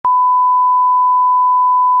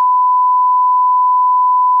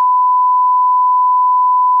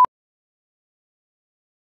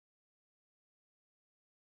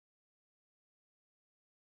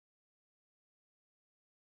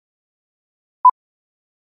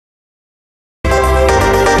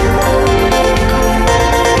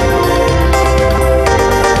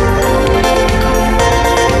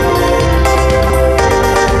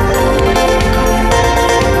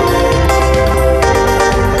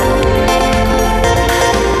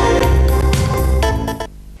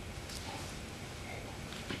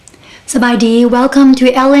Sawadee, welcome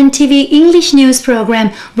to LNTV English News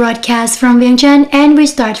Program broadcast from Vientiane, and we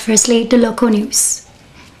start firstly the local news.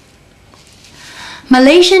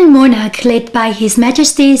 Malaysian monarch led by His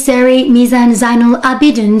Majesty Seri Mizan Zainul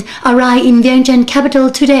Abidin arrived in Vientiane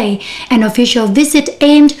capital today. An official visit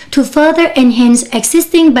aimed to further enhance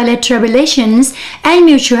existing bilateral relations and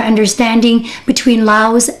mutual understanding between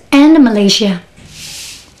Laos and Malaysia.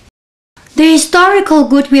 The historical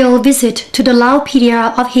goodwill visit to the Laos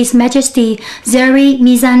PDR of His Majesty Seri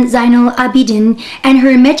Mizan Zainul Abidin and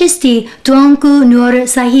Her Majesty Tuanku Nur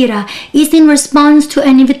Sahira is in response to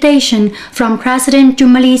an invitation from President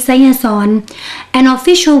Jumalee Sayason. An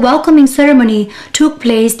official welcoming ceremony took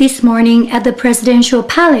place this morning at the Presidential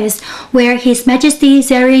Palace, where His Majesty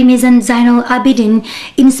Seri Mizan Zainul Abidin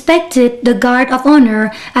inspected the Guard of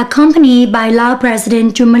Honor accompanied by Laos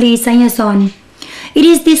President Jumalee Sayason. It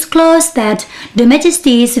is disclosed that the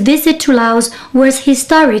Majesty's visit to Laos was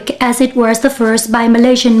historic, as it was the first by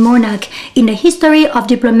Malaysian monarch in the history of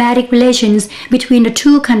diplomatic relations between the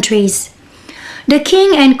two countries. The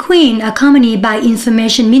King and Queen, accompanied by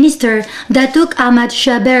Information Minister Datuk Ahmad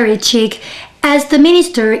Syabari Chik as the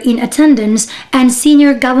minister in attendance and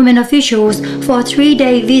senior government officials for a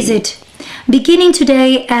 3-day visit, beginning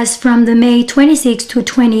today as from the May 26 to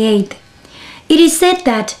 28. It is said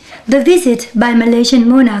that the visit by Malaysian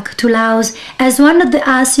monarch to Laos as one of the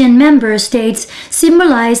ASEAN member states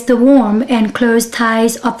symbolized the warm and close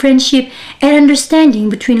ties of friendship and understanding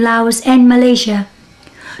between Laos and Malaysia.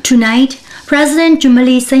 Tonight, President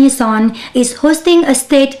Jumalee Sayason is hosting a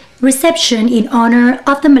state reception in honor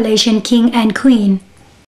of the Malaysian King and Queen.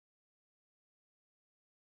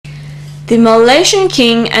 The Malaysian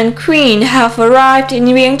King and Queen have arrived in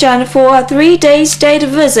Vientiane for a 3-day state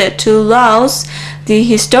visit to Laos. The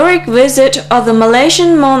historic visit of the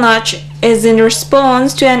Malaysian monarch is in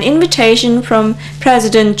response to an invitation from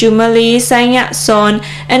President Jumalee Sayason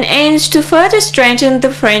and aims to further strengthen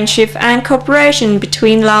the friendship and cooperation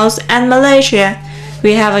between Laos and Malaysia.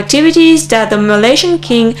 We have activities that the Malaysian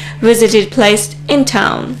King visited placed in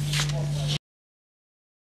town.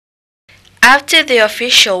 After the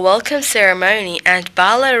official welcome ceremony and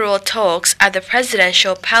bilateral talks at the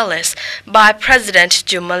Presidential Palace by President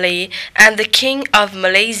Jumalee and the King of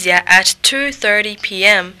Malaysia at 2:30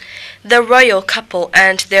 p.m., the royal couple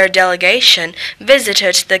and their delegation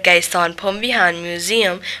visited the Gaisan Phomvihane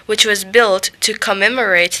Museum, which was built to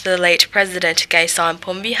commemorate the late President Gaisan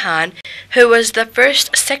Phomvihane, who was the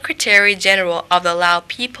first Secretary General of the Lao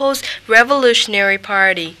People's Revolutionary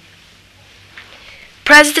Party.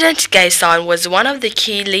 President Gaisan was one of the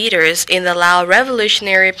key leaders in the Lao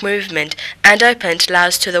revolutionary movement and opened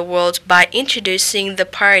Laos to the world by introducing the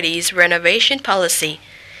party's renovation policy.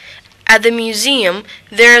 At the museum,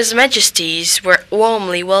 their Majesties were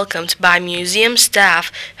warmly welcomed by museum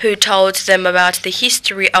staff who told them about the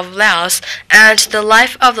history of Laos and the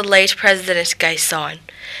life of the late President Gaisan.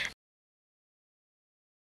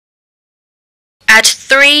 At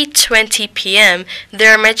 3:20 p.m.,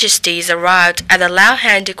 Their Majesties arrived at the Lao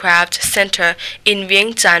Handicraft Center in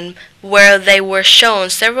Vientiane, where they were shown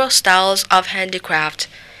several styles of handicraft.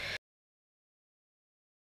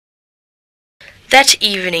 That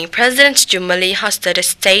evening, President Jumalee hosted a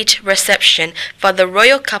state reception for the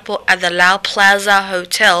royal couple at the Lao Plaza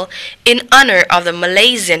Hotel in honor of the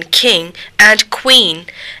Malaysian King and Queen.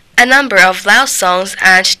 A number of Lao songs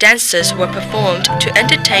and dances were performed to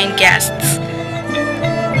entertain guests.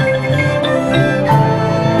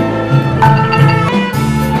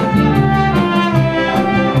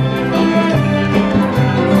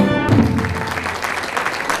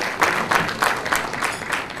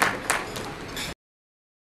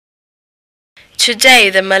 Today,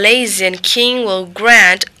 the Malaysian King will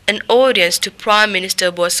grant an audience to Prime Minister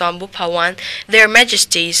Boson Bupawan. Their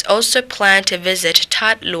Majesties also plan to visit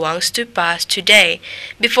Tat Luang Stupas today,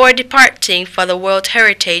 before departing for the World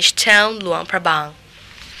Heritage Town Luang Prabang.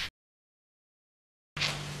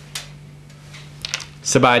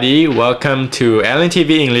 Sawadee, welcome to LNTV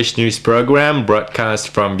English News Program broadcast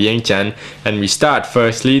from Vientiane, and we start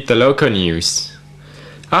firstly the local news.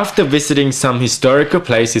 After visiting some historical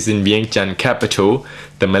places in Vientiane capital,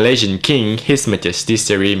 the Malaysian King, His Majesty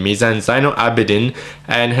Seri Mizan Zainul Abidin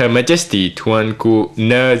and Her Majesty Tuanku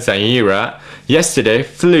Nur Sahira yesterday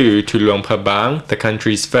flew to Luang Prabang, the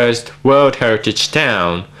country's first World Heritage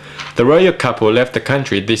Town. The royal couple left the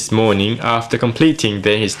country this morning after completing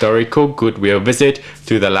their historical goodwill visit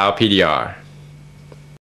to the Lao PDR.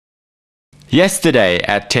 Yesterday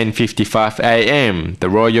at 10:55 a.m., the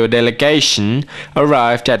royal delegation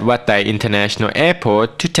arrived at Wat Thai International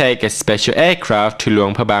Airport to take a special aircraft to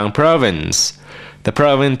Luang Prabang province. The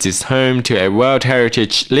province is home to a World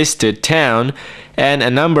Heritage listed town and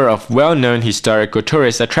a number of well-known historical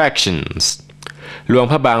tourist attractions. Luang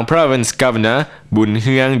Prabang Province Governor Bun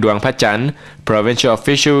Huang Duang Pachan, provincial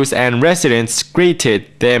officials and residents greeted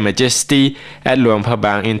Their Majesty at Luang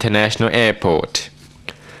Prabang International Airport.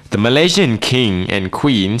 The Malaysian King and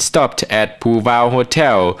Queen stopped at Puvao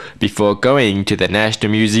Hotel before going to the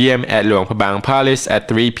National Museum at Luang Prabang Palace at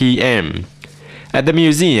 3 p.m. At the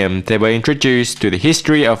museum, they were introduced to the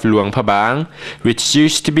history of Luang Prabang, which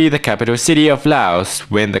used to be the capital city of Laos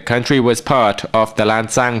when the country was part of the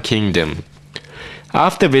Laos Kingdom.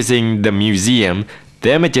 After visiting the museum,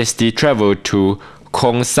 Their Majesty traveled to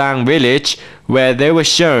Khong Sang village, where they were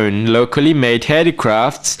shown locally made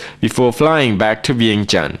handicrafts before flying back to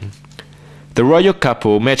Vientiane. The royal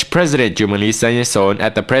couple met President Jumalee Sanyason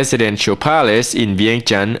at the presidential palace in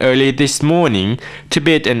Vientiane early this morning to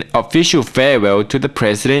bid an official farewell to the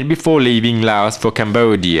president before leaving Laos for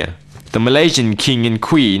Cambodia. The Malaysian King and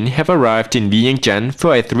Queen have arrived in Vientiane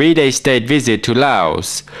for a 3-day state visit to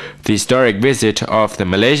Laos. The historic visit of the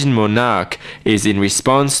Malaysian monarch is in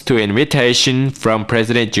response to an invitation from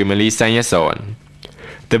President Jumalee Sanyason.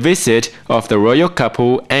 The visit of the royal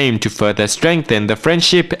couple aimed to further strengthen the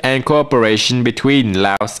friendship and cooperation between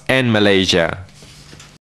Laos and Malaysia.